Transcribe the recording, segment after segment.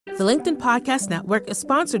The LinkedIn Podcast Network is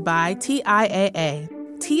sponsored by TIAA.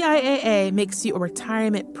 TIAA makes you a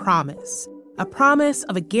retirement promise, a promise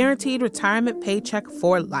of a guaranteed retirement paycheck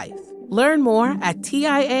for life. Learn more at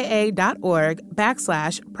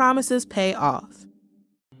TIAA.org/promises pay off.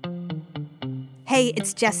 Hey,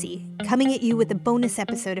 it's Jessie, coming at you with a bonus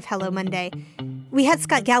episode of Hello Monday. We had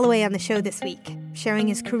Scott Galloway on the show this week, sharing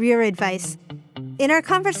his career advice. In our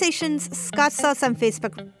conversations, Scott's thoughts on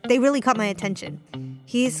Facebook, they really caught my attention.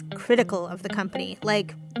 He's critical of the company,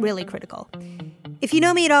 like really critical. If you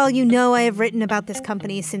know me at all, you know I have written about this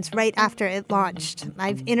company since right after it launched.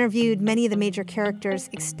 I've interviewed many of the major characters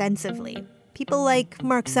extensively. People like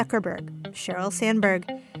Mark Zuckerberg, Sheryl Sandberg.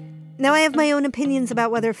 Now I have my own opinions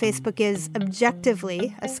about whether Facebook is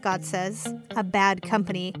objectively, as Scott says, a bad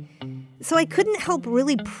company. So I couldn't help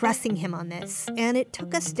really pressing him on this, and it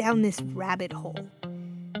took us down this rabbit hole.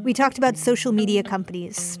 We talked about social media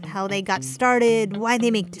companies, how they got started, why they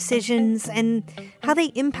make decisions, and how they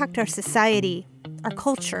impact our society, our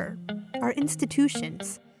culture, our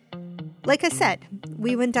institutions. Like I said,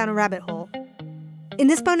 we went down a rabbit hole. In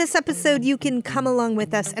this bonus episode, you can come along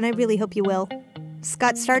with us, and I really hope you will.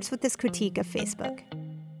 Scott starts with this critique of Facebook.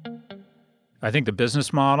 I think the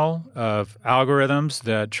business model of algorithms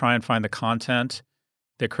that try and find the content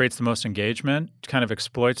that creates the most engagement kind of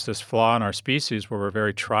exploits this flaw in our species where we're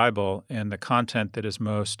very tribal, and the content that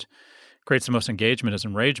creates the most engagement is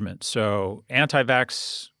enragement. So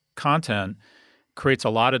anti-vax content creates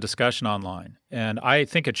a lot of discussion online, and I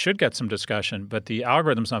think it should get some discussion, but the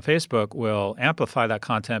algorithms on Facebook will amplify that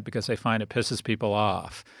content because they find it pisses people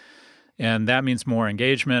off. And that means more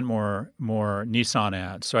engagement, more Nissan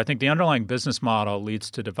ads. So I think the underlying business model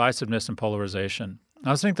leads to divisiveness and polarization.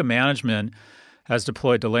 I also think the management has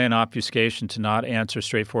deployed delay and obfuscation to not answer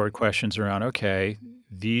straightforward questions around, okay,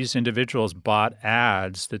 these individuals bought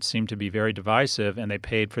ads that seem to be very divisive, and they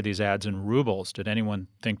paid for these ads in rubles. Did anyone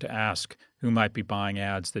think to ask who might be buying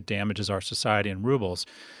ads that damages our society in rubles?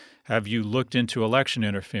 Have you looked into election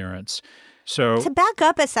interference? So to back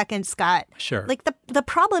up a second, Scott. Sure. Like the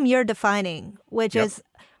problem you're defining, which is,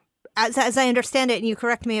 as I understand it, and you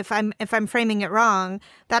correct me if I'm framing it wrong,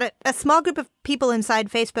 that a small group of people inside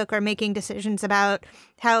Facebook are making decisions about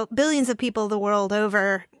how billions of people the world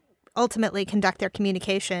over ultimately conduct their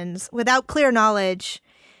communications without clear knowledge.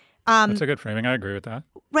 That's a good framing. I agree with that.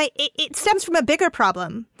 Right. It stems from a bigger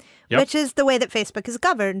problem, which is the way that Facebook is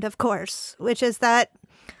governed, of course, which is that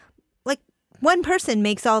one person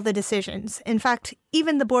makes all the decisions. In fact,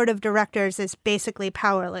 even the board of directors is basically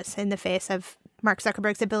powerless in the face of Mark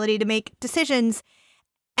Zuckerberg's ability to make decisions.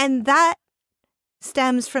 And that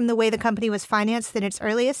stems from the way the company was financed in its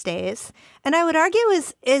earliest days. And I would argue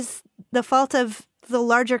is the fault of the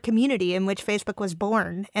larger community in which Facebook was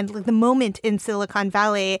born and the moment in Silicon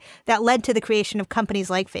Valley that led to the creation of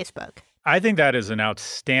companies like Facebook. I think that is an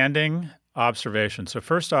outstanding observation. So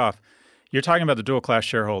first off, you're talking about the dual-class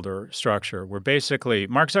shareholder structure where basically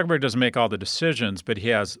Mark Zuckerberg doesn't make all the decisions, but he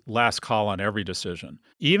has last call on every decision.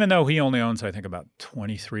 Even though he only owns, I think, about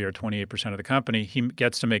 23 or 28% of the company, he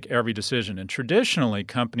gets to make every decision. And traditionally,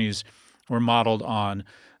 companies were modeled on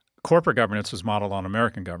corporate governance was modeled on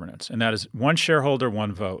American governance, and that is one shareholder,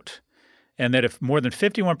 one vote. And that if more than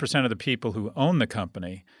 51% of the people who own the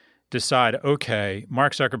company decide, okay,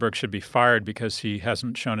 Mark Zuckerberg should be fired because he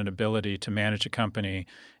hasn't shown an ability to manage a company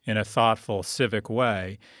in a thoughtful, civic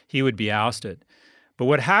way, he would be ousted. But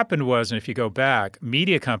what happened was, and if you go back,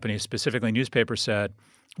 media companies, specifically newspapers, said,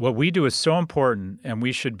 what we do is so important and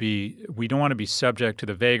we don't want to be subject to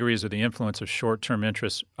the vagaries or the influence of short-term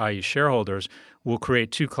interests, i.e. shareholders. We'll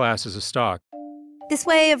create two classes of stock. This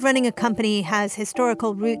way of running a company has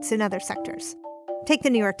historical roots in other sectors. Take the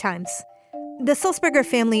New York Times. The Sulzberger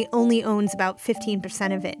family only owns about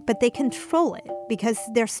 15% of it, but they control it because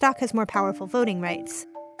their stock has more powerful voting rights.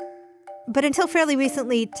 But until fairly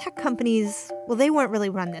recently, tech companies, well, they weren't really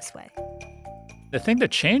run this way. The thing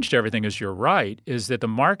that changed everything, is you're right, is that the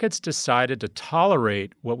markets decided to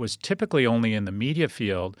tolerate what was typically only in the media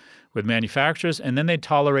field with manufacturers, and then they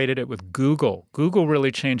tolerated it with Google. Google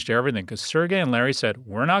really changed everything because Sergey and Larry said,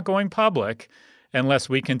 we're not going public unless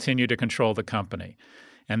we continue to control the company.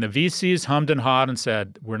 And the VCs hummed and hawed and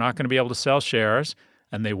said, we're not going to be able to sell shares.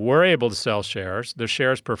 And they were able to sell shares. Their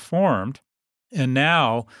shares performed. And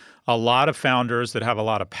now a lot of founders that have a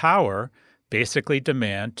lot of power basically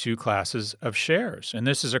demand two classes of shares. And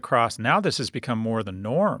this is this has become more the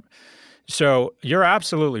norm. So you're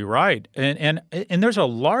absolutely right. And there's a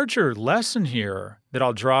larger lesson here that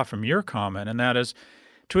I'll draw from your comment, and that is,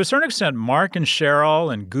 to a certain extent, Mark and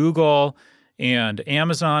Sheryl and Google and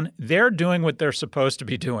Amazon, they're doing what they're supposed to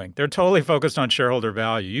be doing. They're totally focused on shareholder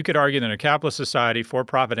value. You could argue that in a capitalist society,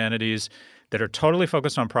 for-profit entities that are totally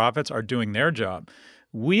focused on profits are doing their job.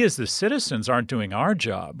 We as the citizens aren't doing our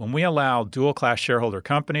job. When we allow dual-class shareholder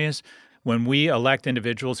companies, when we elect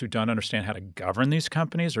individuals who don't understand how to govern these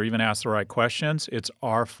companies or even ask the right questions, it's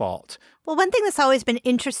our fault. Well, one thing that's always been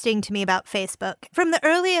interesting to me about Facebook, from the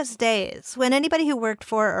earliest days, when anybody who worked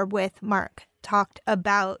for or with Mark talked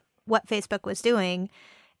about what Facebook was doing,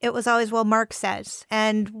 it was always, well, Mark says.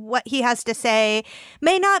 And what he has to say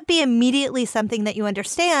may not be immediately something that you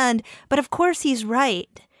understand, but of course he's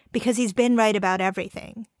right, because he's been right about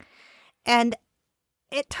everything. And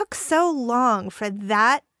it took so long for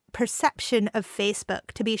that perception of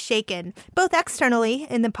Facebook to be shaken, both externally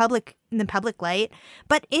in the public light,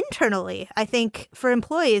 but internally, I think, for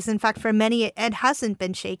employees. In fact, for many, it hasn't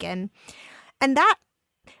been shaken. And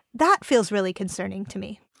that feels really concerning to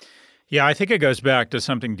me. Yeah, I think it goes back to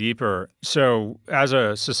something deeper. So as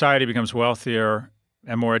a society becomes wealthier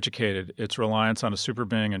and more educated, its reliance on a super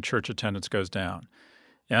being and church attendance goes down.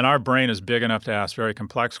 And our brain is big enough to ask very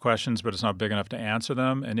complex questions, but it's not big enough to answer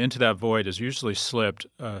them. And into that void is usually slipped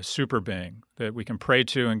a super being that we can pray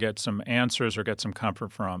to and get some answers or get some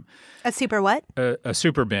comfort from. A super what? A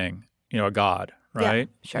super being, a God, right?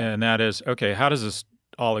 Yeah, sure. And that is, okay, how does this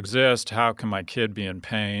all exist? How can my kid be in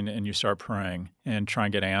pain? And you start praying and try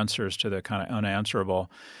and get answers to the kind of unanswerable.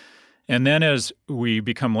 And then as we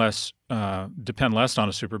become depend less on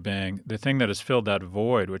a super being, the thing that has filled that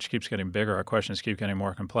void, which keeps getting bigger, our questions keep getting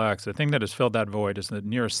more complex, the thing that has filled that void is the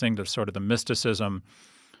nearest thing to sort of the mysticism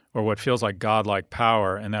or what feels like godlike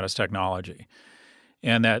power, and that is technology.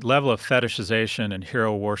 And that level of fetishization and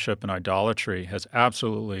hero worship and idolatry has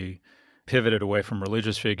absolutely pivoted away from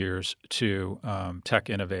religious figures to tech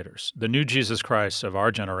innovators. The new Jesus Christ of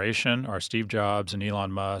our generation are Steve Jobs and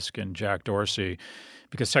Elon Musk and Jack Dorsey,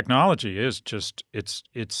 because technology is just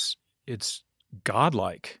it's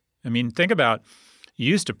godlike. I mean, think about, you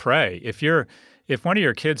used to pray. If one of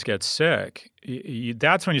your kids gets sick,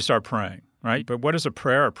 that's when you start praying, right? But what is a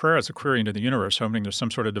prayer? A prayer is a query into the universe, hoping there's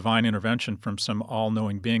some sort of divine intervention from some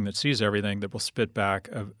all-knowing being that sees everything, that will spit back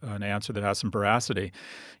an answer that has some veracity.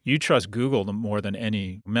 You trust Google more than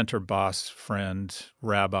any mentor, boss, friend,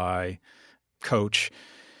 rabbi, coach.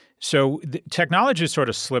 So technology sort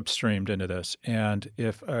of slipstreamed into this. And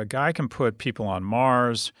if a guy can put people on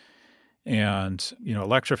Mars and,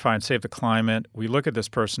 electrify and save the climate, we look at this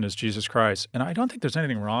person as Jesus Christ. And I don't think there's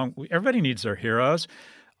anything wrong. Everybody needs their heroes.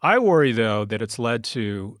 I worry, though, that it's led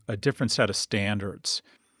to a different set of standards,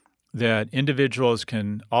 that individuals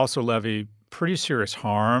can also levy pretty serious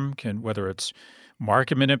harm, whether it's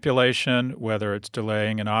market manipulation, whether it's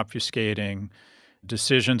delaying and obfuscating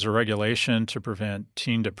decisions or regulation to prevent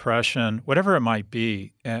teen depression, whatever it might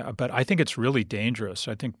be. But I think it's really dangerous.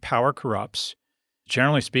 I think power corrupts.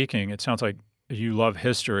 Generally speaking, it sounds like you love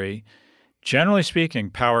history. Generally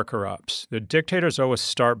speaking, power corrupts. The dictators always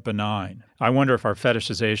start benign. I wonder if our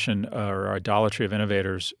fetishization or our idolatry of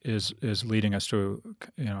innovators is leading us to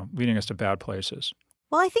bad places.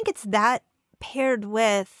 Well, I think it's that paired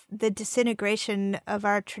with the disintegration of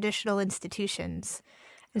our traditional institutions.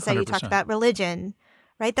 And so 100%. You talked about religion,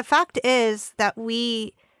 right? The fact is that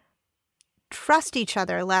we trust each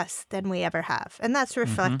other less than we ever have. And that's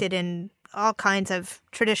reflected in all kinds of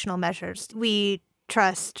traditional measures. We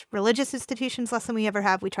trust religious institutions less than we ever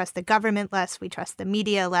have. We trust the government less. We trust the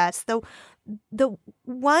media less. The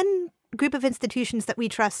one group of institutions that we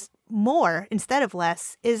trust more instead of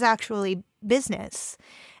less is actually business.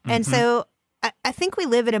 And so I think we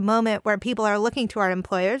live in a moment where people are looking to our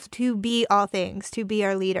employers to be all things, to be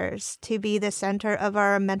our leaders, to be the center of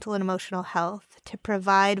our mental and emotional health, to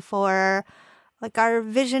provide for our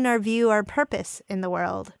vision, our view, our purpose in the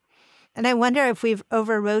world. And I wonder if we've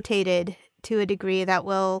over-rotated to a degree that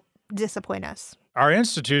will disappoint us. Our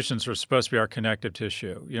institutions are supposed to be our connective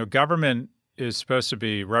tissue. Government is supposed to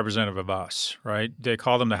be representative of us, right? They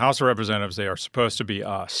call them the House of Representatives. They are supposed to be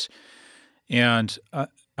us. And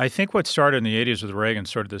I think what started in the 80s with Reagan,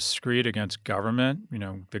 sort of this screed against government,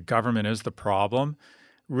 the government is the problem,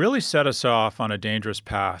 really set us off on a dangerous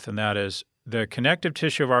path. And that is the connective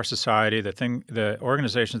tissue of our society, the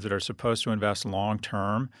organizations that are supposed to invest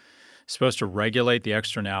long-term, supposed to regulate the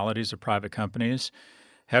externalities of private companies,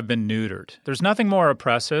 have been neutered. There's nothing more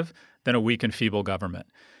oppressive than a weak and feeble government.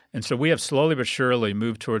 And so we have slowly but surely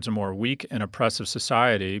moved towards a more weak and oppressive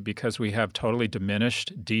society because we have totally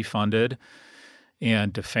diminished, defunded,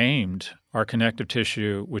 and defamed our connective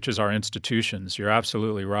tissue, which is our institutions. You're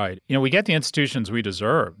absolutely right. We get the institutions we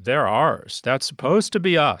deserve. They're ours. That's supposed to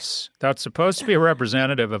be us. That's supposed to be a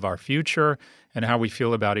representative of our future and how we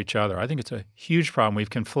feel about each other. I think it's a huge problem. We've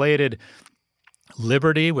conflated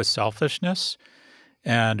liberty with selfishness,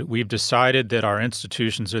 and we've decided that our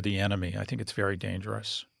institutions are the enemy. I think it's very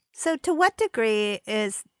dangerous. So to what degree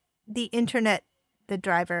is the internet the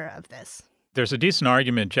driver of this? There's a decent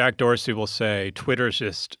argument. Jack Dorsey will say Twitter's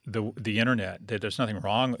just the internet, that there's nothing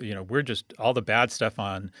wrong. We're just, all the bad stuff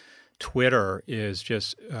on Twitter is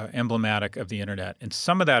just emblematic of the internet. And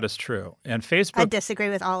some of that is true. And Facebook— I disagree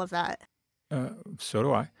with all of that. So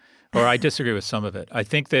do I. Or I disagree with some of it. I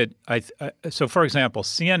think that, so for example,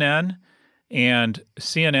 CNN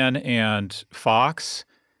and Fox,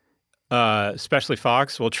 especially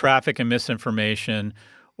Fox, will traffic in misinformation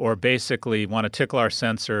or basically want to tickle our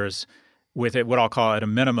sensors with what I'll call at a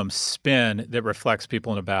minimum spin that reflects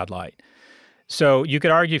people in a bad light. So you could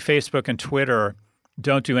argue Facebook and Twitter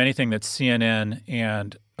don't do anything that CNN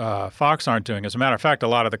and Fox aren't doing. As a matter of fact, a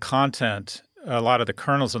lot of the content, a lot of the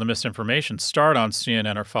kernels of the misinformation start on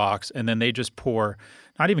CNN or Fox, and then they just pour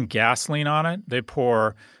not even gasoline on it, they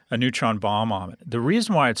pour a neutron bomb on it. The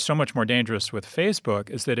reason why it's so much more dangerous with Facebook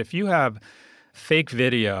is that if you have fake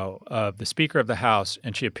video of the Speaker of the House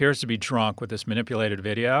and she appears to be drunk with this manipulated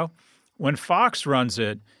video, when Fox runs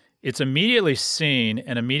it, it's immediately seen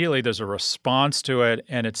and immediately there's a response to it,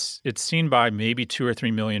 and it's seen by maybe 2 or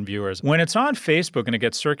 3 million viewers. When it's on Facebook and it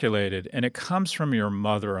gets circulated and it comes from your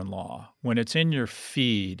mother-in-law, when it's in your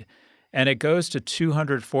feed and it goes to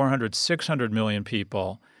 200, 400, 600 million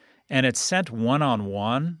people and it's sent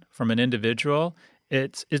one-on-one from an individual,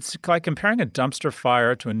 it's like comparing a dumpster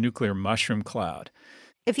fire to a nuclear mushroom cloud.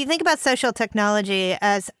 If you think about social technology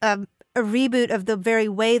as a reboot of the very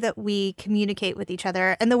way that we communicate with each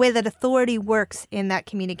other and the way that authority works in that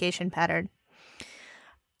communication pattern,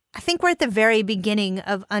 I think we're at the very beginning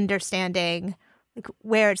of understanding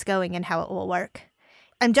where it's going and how it will work.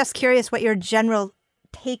 I'm just curious what your general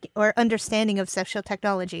take or understanding of social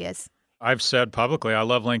technology is. I've said publicly I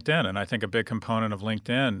love LinkedIn, and I think a big component of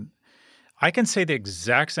LinkedIn, I can say the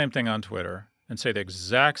exact same thing on Twitter and say the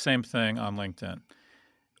exact same thing on LinkedIn.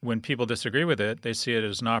 When people disagree with it, they see it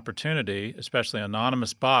as an opportunity, especially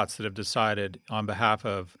anonymous bots that have decided on behalf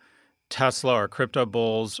of Tesla or crypto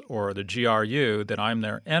bulls or the GRU that I'm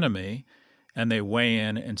their enemy, and they weigh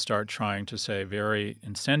in and start trying to say very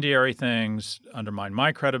incendiary things, undermine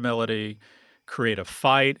my credibility, create a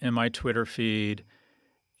fight in my Twitter feed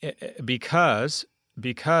because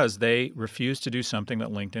they refuse to do something that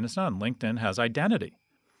LinkedIn has done. LinkedIn has identity.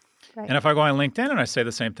 Right. And if I go on LinkedIn and I say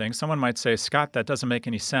the same thing, someone might say, Scott, that doesn't make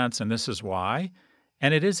any sense, and this is why.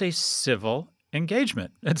 And it is a civil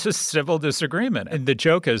engagement. It's a civil disagreement. And the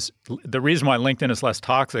joke is the reason why LinkedIn is less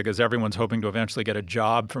toxic is everyone's hoping to eventually get a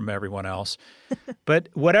job from everyone else. But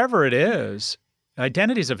whatever it is,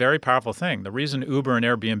 identity is a very powerful thing. The reason Uber and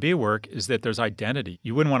Airbnb work is that there's identity.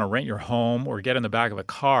 You wouldn't want to rent your home or get in the back of a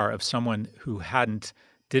car of someone who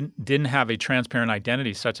didn't have a transparent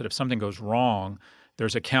identity such that if something goes wrong,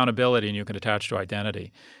 there's accountability and you can attach to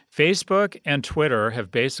identity. Facebook and Twitter have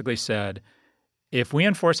basically said, if we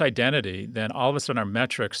enforce identity, then all of a sudden our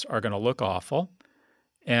metrics are going to look awful,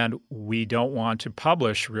 and we don't want to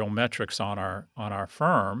publish real metrics on our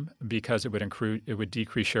firm because it would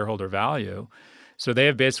decrease shareholder value. So they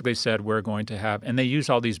have basically said we're going to have, and they use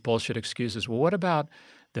all these bullshit excuses. Well, what about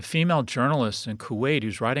the female journalist in Kuwait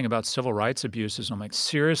who's writing about civil rights abuses? And I'm like,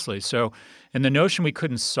 seriously? So, and the notion we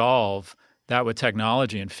couldn't solve that with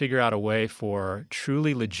technology and figure out a way for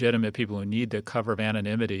truly legitimate people who need the cover of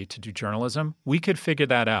anonymity to do journalism, we could figure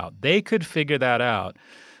that out. They could figure that out.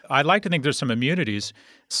 I'd like to think there's some immunities.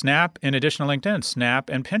 Snap, in addition to LinkedIn, Snap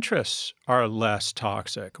and Pinterest are less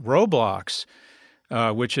toxic. Roblox,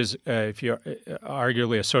 which is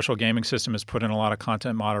arguably a social gaming system, has put in a lot of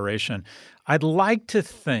content moderation. I'd like to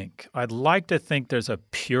think there's a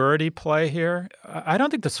purity play here. I don't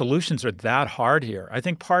think the solutions are that hard here. I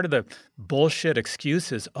think part of the bullshit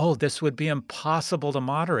excuse is, this would be impossible to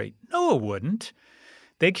moderate. No, it wouldn't.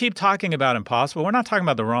 They keep talking about impossible. We're not talking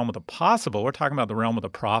about the realm of the possible. We're talking about the realm of the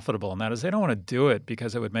profitable, and that is they don't want to do it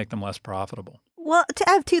because it would make them less profitable. Well,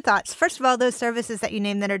 I have two thoughts. First of all, those services that you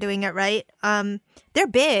named that are doing it right, they're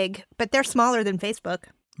big, but they're smaller than Facebook.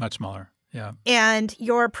 Much smaller, yeah. And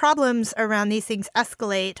your problems around these things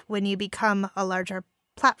escalate when you become a larger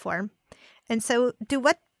platform. And so to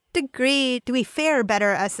what degree do we fare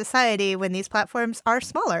better as society when these platforms are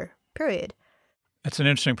smaller, period? That's an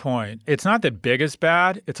interesting point. It's not that big is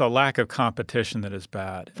bad. It's a lack of competition that is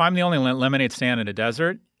bad. If I'm the only lemonade stand in a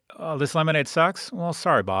desert, oh, this lemonade sucks? Well,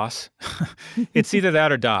 sorry, boss. It's either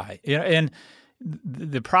that or die. And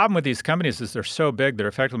the problem with these companies is they're so big, they're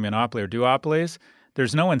effectively monopoly or duopolies.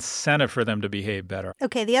 There's no incentive for them to behave better.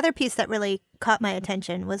 Okay, the other piece that really caught my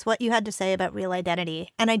attention was what you had to say about real identity.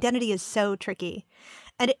 And identity is so tricky.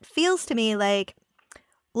 And it feels to me like,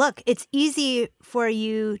 look, it's easy for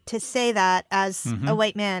you to say that as a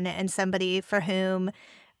white man and somebody for whom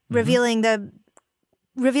revealing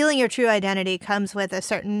your true identity comes with a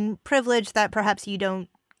certain privilege that perhaps you don't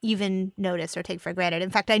even notice or take for granted. In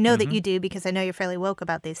fact, I know that you do because I know you're fairly woke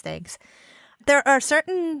about these things. There are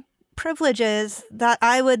certain privileges that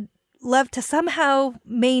I would love to somehow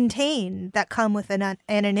maintain that come with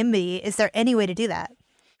anonymity. Is there any way to do that?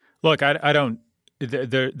 Look, I don't.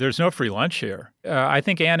 There's no free lunch here. I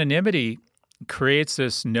think anonymity creates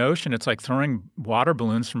this notion. It's like throwing water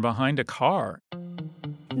balloons from behind a car.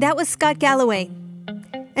 That was Scott Galloway.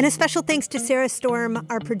 And a special thanks to Sarah Storm,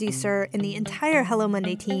 our producer, and the entire Hello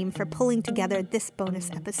Monday team for pulling together this bonus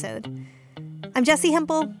episode. I'm Jessi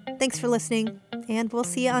Hempel. Thanks for listening, and we'll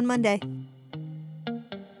see you on Monday.